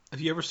Have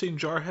you ever seen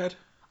Jarhead?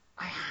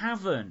 I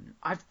haven't.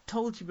 I've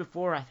told you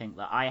before, I think,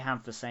 that I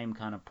have the same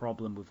kind of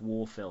problem with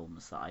war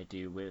films that I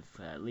do with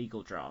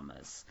legal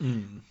dramas.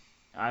 Mm.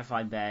 I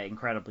find they're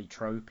incredibly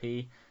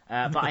tropey,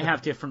 but I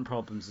have different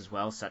problems as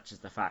well, such as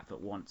the fact that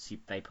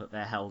they put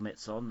their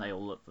helmets on, they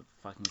all look the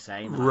fucking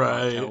same, and I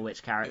can't tell Right.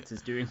 which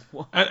character's doing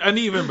what. And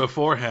even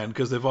beforehand,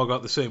 because they've all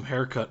got the same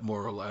haircut,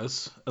 more or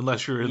less,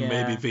 unless you're in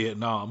maybe Yeah.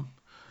 Vietnam.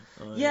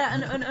 Yeah,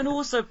 and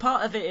also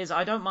part of it is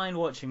I don't mind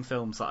watching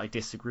films that I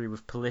disagree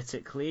with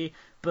politically,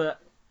 but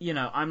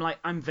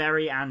I'm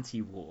very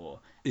anti-war,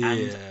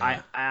 and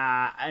I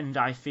Yeah. and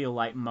I feel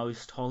like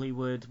most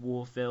Hollywood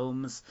war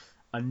films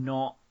are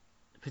not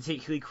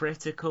particularly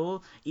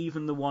critical,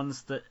 even the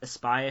ones that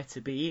aspire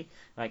to be.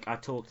 Like I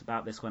talked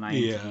about this when I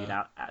interviewed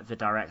Yeah. the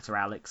director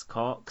Alex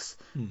Cox,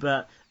 Hmm.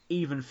 but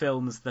even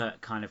films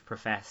that kind of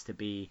profess to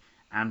be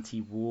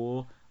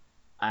anti-war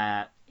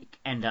uh,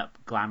 end up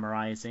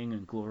glamorizing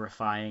and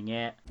glorifying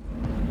it.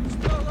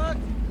 Smell that?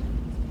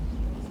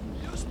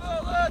 You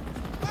smell that?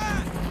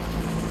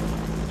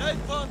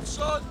 Napalm,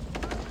 son!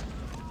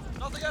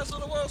 Nothing else in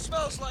the world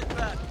smells like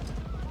that!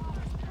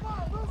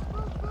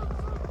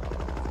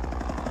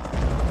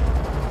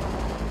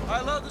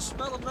 I love the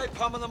smell of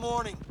napalm in the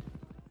morning.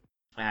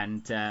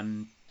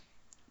 And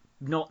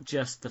not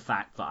just the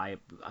fact that I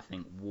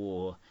think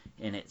war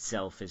in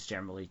itself is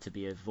generally to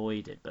be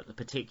avoided, but the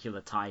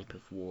particular type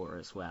of war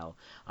as well.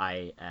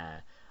 I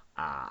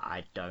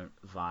don't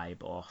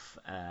vibe off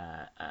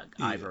Yeah.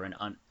 either an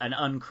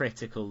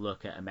uncritical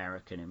look at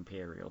American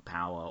imperial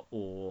power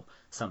or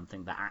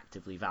something that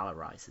actively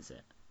valorizes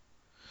it.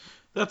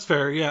 That's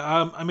fair.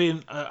 Yeah. I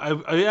mean,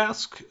 I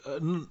ask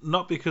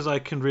not because I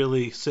can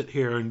really sit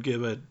here and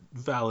give a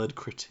valid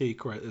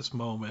critique right this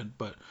moment,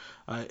 but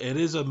it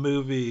is a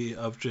movie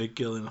of Jake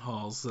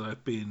Gyllenhaal's that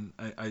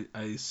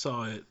I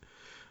saw it.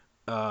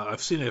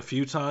 I've seen it a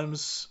few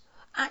times,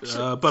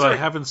 Actually, but I sorry,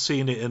 haven't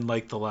seen it in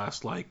like the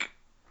last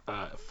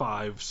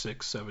 5,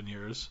 6, 7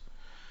 years.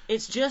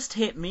 it's just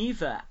hit me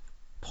that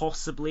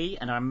possibly,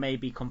 and I may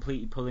be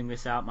completely pulling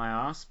this out my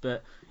ass,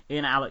 but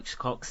in Alex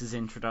Cox's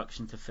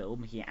introduction to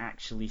film, he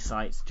actually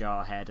cites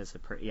Jarhead as a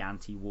pretty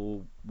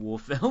anti-war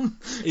film.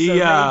 So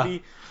Yeah.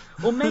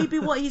 maybe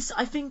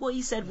I think what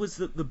he said was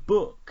that the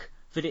book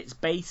that it's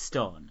based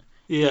on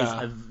is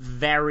Yeah. a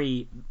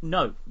very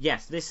no,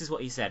 yes, this is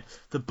what he said.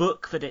 The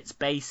book that it's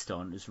based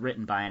on is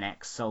written by an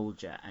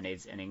ex-soldier and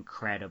is an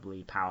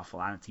incredibly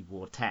powerful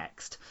anti-war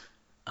text.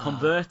 Uh,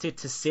 Converted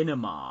to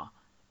cinema,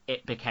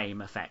 it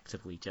became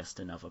effectively just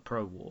another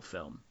pro-war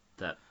film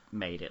that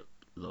made it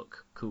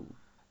look cool.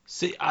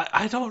 See,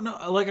 I don't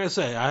know. Like I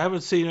say, I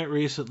haven't seen it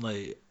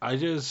recently. I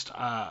do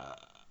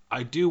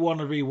want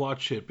to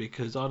rewatch it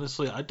because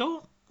honestly, I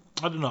don't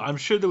know. I'm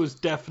sure there was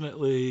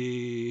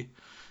definitely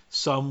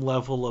some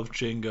level of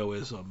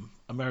jingoism.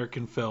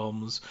 American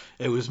films.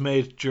 It was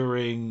made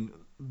during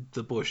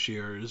the Bush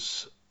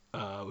years,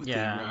 with the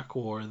Yeah, Iraq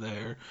War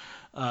there.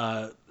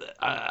 Uh,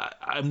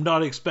 I'm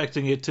not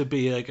expecting it to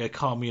be like a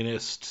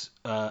communist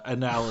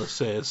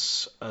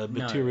analysis, a no.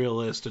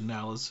 materialist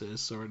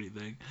analysis, or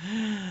anything.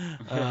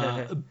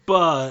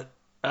 But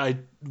I,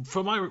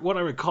 from what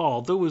I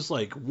recall, there was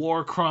like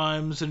war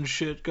crimes and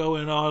shit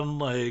going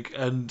on,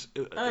 and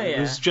Oh it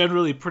was yeah,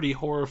 generally pretty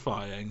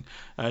horrifying,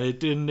 and it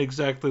didn't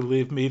exactly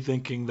leave me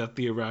thinking that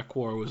the Iraq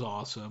War was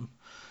awesome.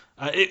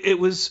 It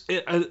was,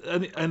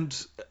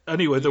 and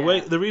anyway,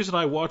 yeah. the reason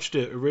I watched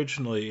it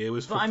originally, it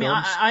was But for I mean,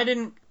 films.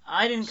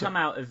 I didn't So come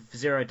out of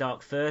Zero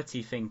Dark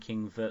 30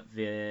 thinking that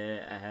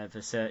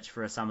the search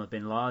for Osama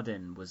bin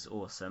Laden was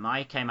awesome.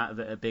 I came out of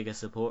it a bigger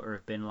supporter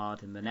of bin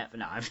Laden than ever.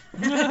 No,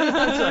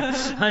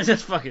 I'm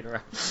just fucking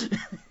around.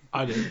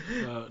 I didn't.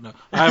 No,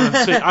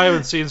 I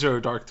haven't seen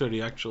Zero Dark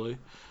 30 actually.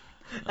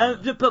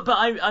 But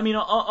I mean,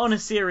 on a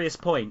serious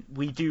point,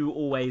 we do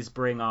always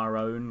bring our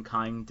own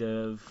kind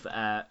of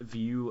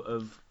view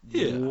of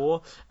Yeah.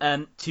 war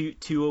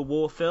to a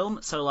war film.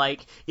 So,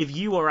 like, if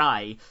you or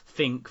I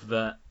think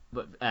that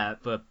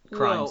the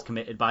crimes Well,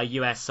 committed by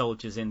U.S.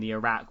 soldiers in the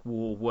Iraq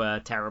War were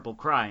terrible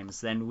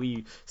crimes, then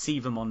we see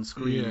them on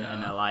screen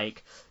and yeah. are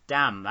like,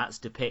 "Damn, that's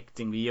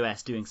depicting the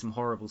U.S. doing some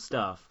horrible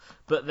stuff."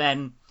 But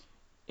then,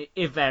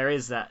 if there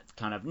is that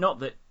kind of not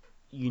that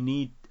you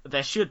need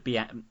there should be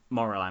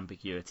moral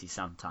ambiguity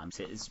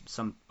sometimes. It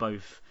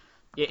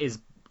is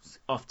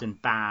often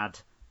bad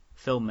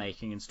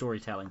filmmaking and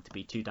storytelling to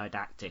be too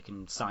didactic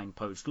and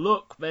signpost.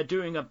 Look, they're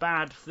doing a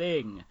bad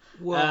thing.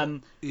 Well,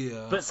 Um,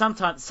 yeah. but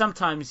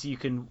sometimes you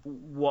can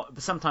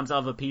sometimes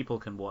other people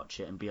can watch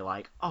it and be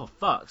like, oh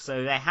fuck,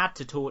 so they had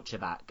to torture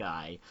that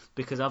guy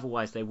because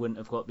otherwise they wouldn't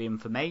have got the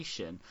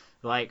information.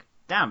 Like,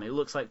 damn, it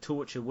looks like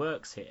torture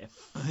works here.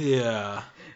 Yeah.